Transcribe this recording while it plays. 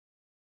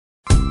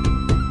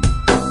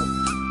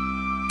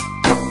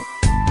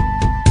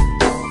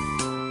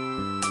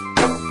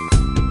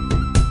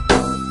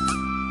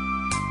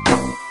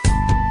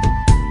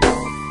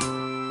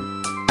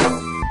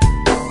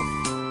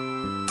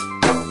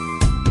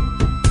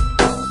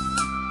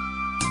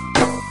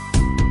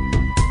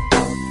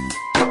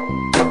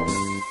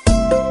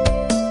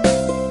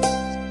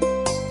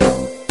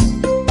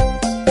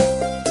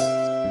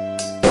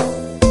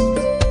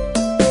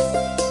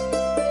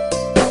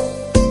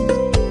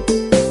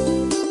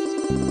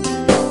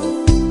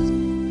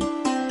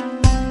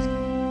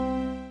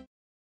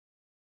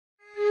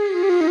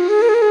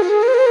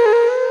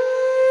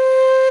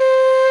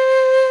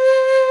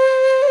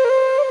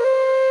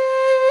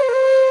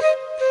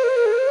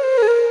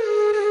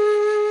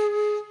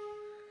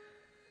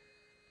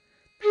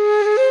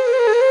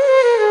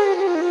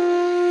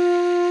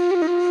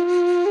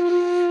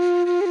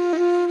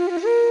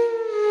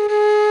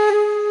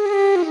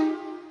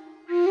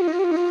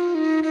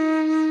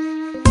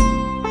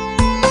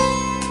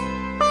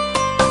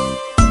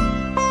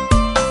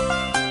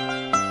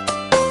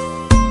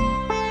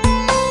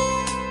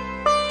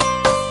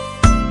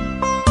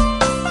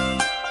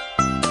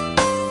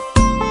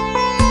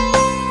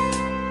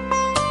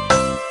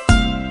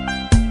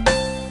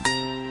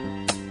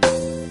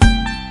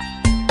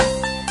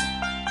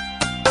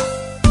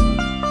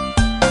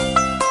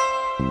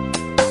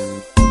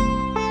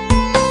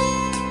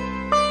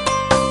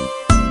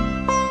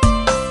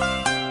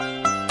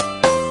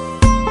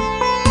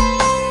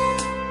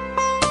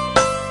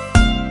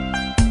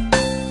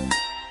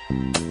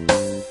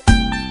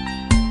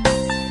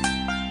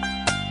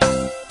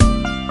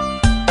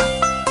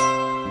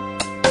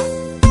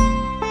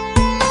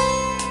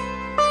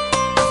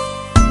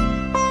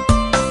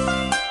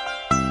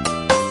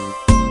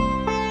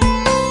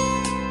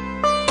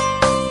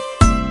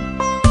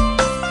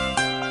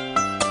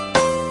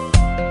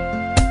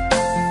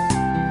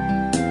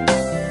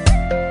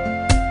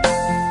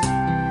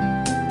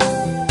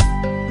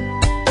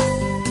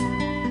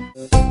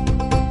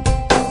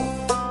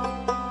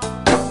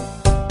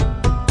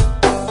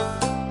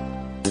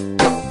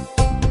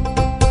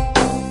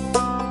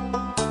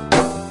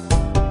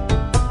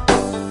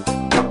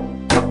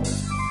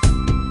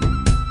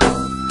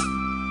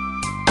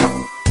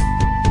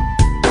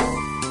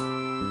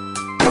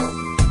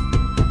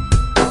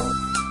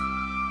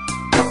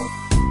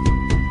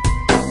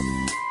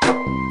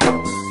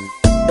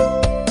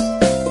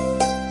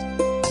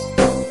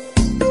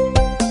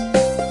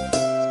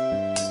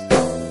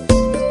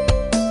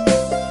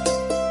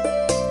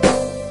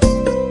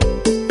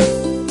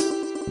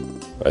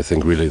I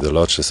think really the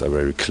lodges are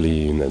very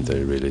clean, and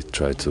they really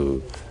try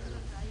to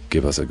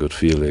give us a good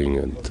feeling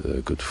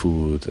and good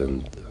food,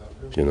 and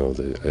you know,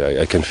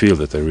 I can feel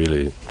that they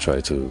really try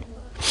to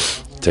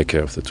take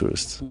care of the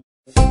tourists.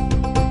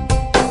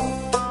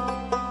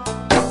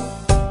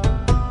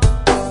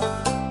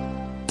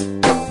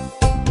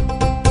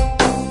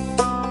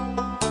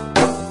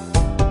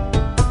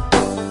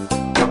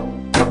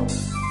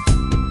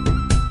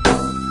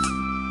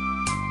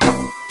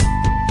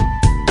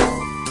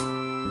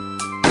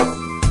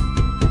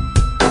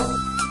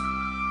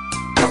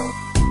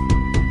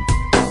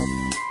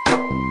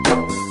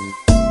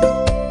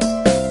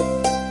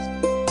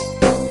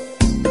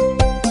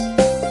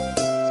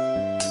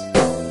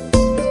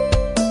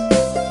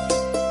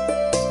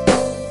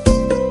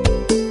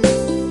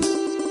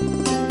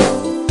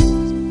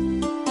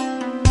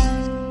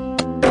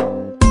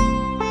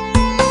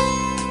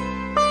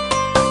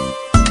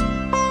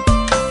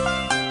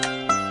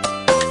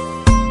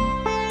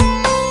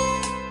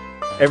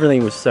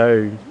 Everything was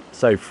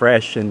so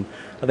fresh, and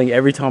I think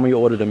every time we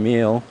ordered a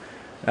meal,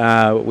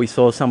 we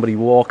saw somebody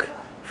walk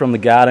from the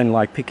garden,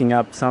 like picking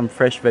up some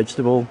fresh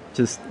vegetable,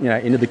 just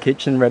into the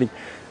kitchen, ready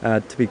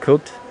to be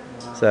cooked.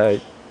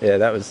 So yeah,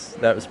 that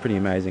was pretty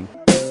amazing.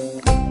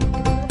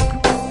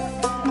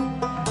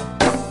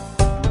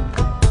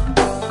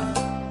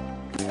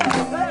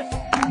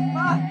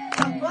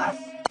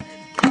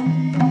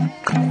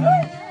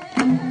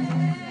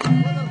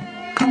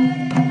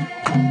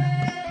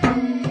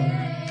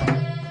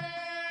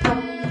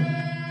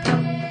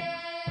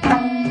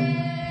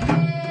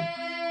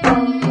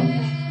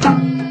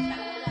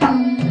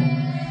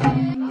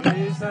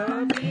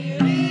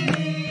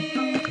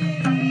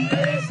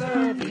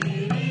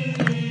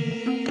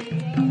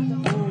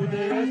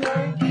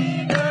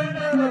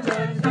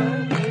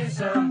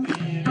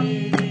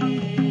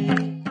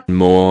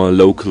 More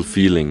local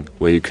feeling,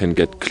 where you can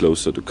get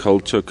closer to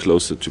culture,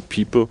 closer to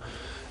people,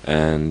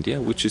 and yeah,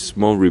 which is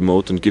more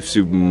remote and gives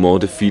you more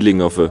the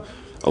feeling of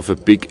a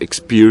big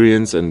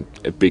experience and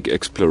a big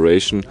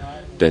exploration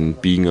than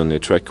being on a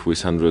trek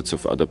with hundreds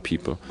of other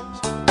people.